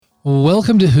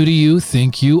Welcome to Who Do You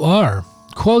Think You Are?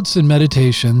 Quotes and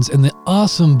meditations and the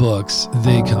awesome books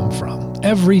they come from.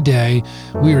 Every day,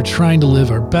 we are trying to live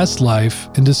our best life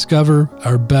and discover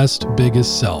our best,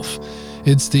 biggest self.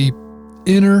 It's the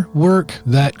inner work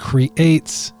that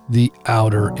creates the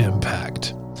outer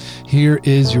impact. Here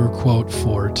is your quote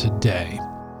for today.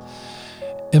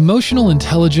 Emotional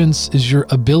intelligence is your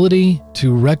ability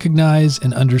to recognize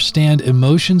and understand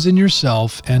emotions in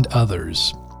yourself and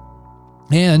others,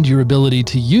 and your ability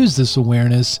to use this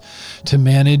awareness to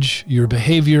manage your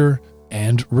behavior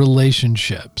and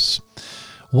relationships.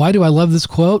 Why do I love this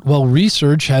quote? Well,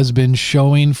 research has been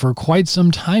showing for quite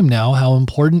some time now how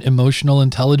important emotional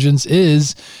intelligence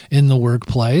is in the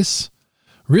workplace.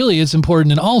 Really, it's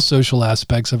important in all social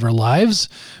aspects of our lives,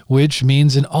 which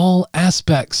means in all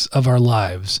aspects of our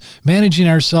lives. Managing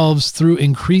ourselves through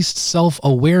increased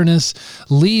self-awareness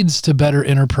leads to better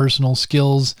interpersonal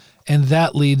skills, and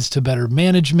that leads to better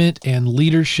management and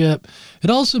leadership. It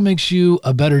also makes you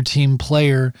a better team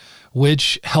player,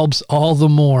 which helps all the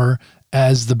more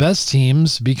as the best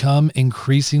teams become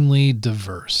increasingly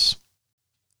diverse.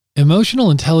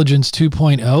 Emotional Intelligence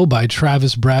 2.0 by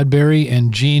Travis Bradberry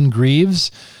and Gene Greaves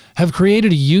have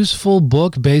created a useful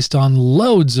book based on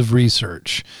loads of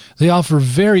research. They offer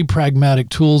very pragmatic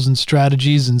tools and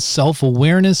strategies in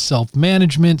self-awareness,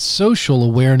 self-management, social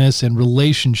awareness, and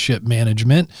relationship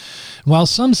management. While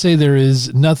some say there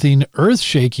is nothing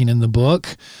earth-shaking in the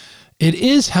book, it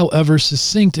is, however,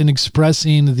 succinct in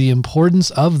expressing the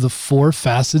importance of the 4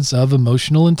 facets of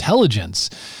emotional intelligence.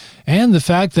 And the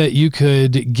fact that you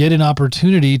could get an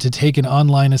opportunity to take an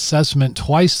online assessment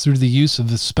twice through the use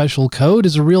of the special code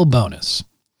is a real bonus.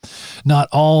 Not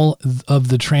all of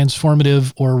the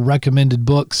transformative or recommended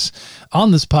books on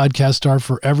this podcast are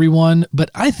for everyone, but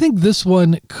I think this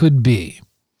one could be.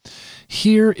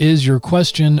 Here is your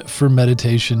question for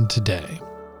meditation today.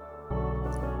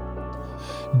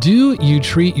 Do you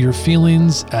treat your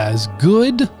feelings as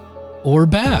good or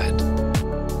bad?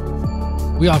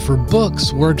 We offer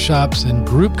books, workshops, and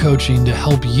group coaching to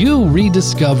help you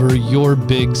rediscover your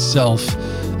big self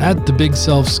at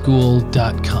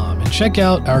thebigselfschool.com. And check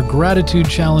out our gratitude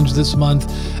challenge this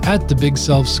month at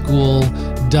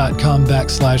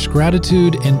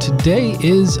thebigselfschool.com/gratitude. And today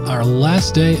is our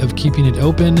last day of keeping it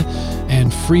open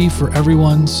and free for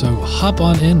everyone. So hop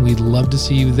on in. We'd love to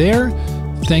see you there.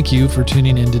 Thank you for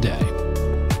tuning in today.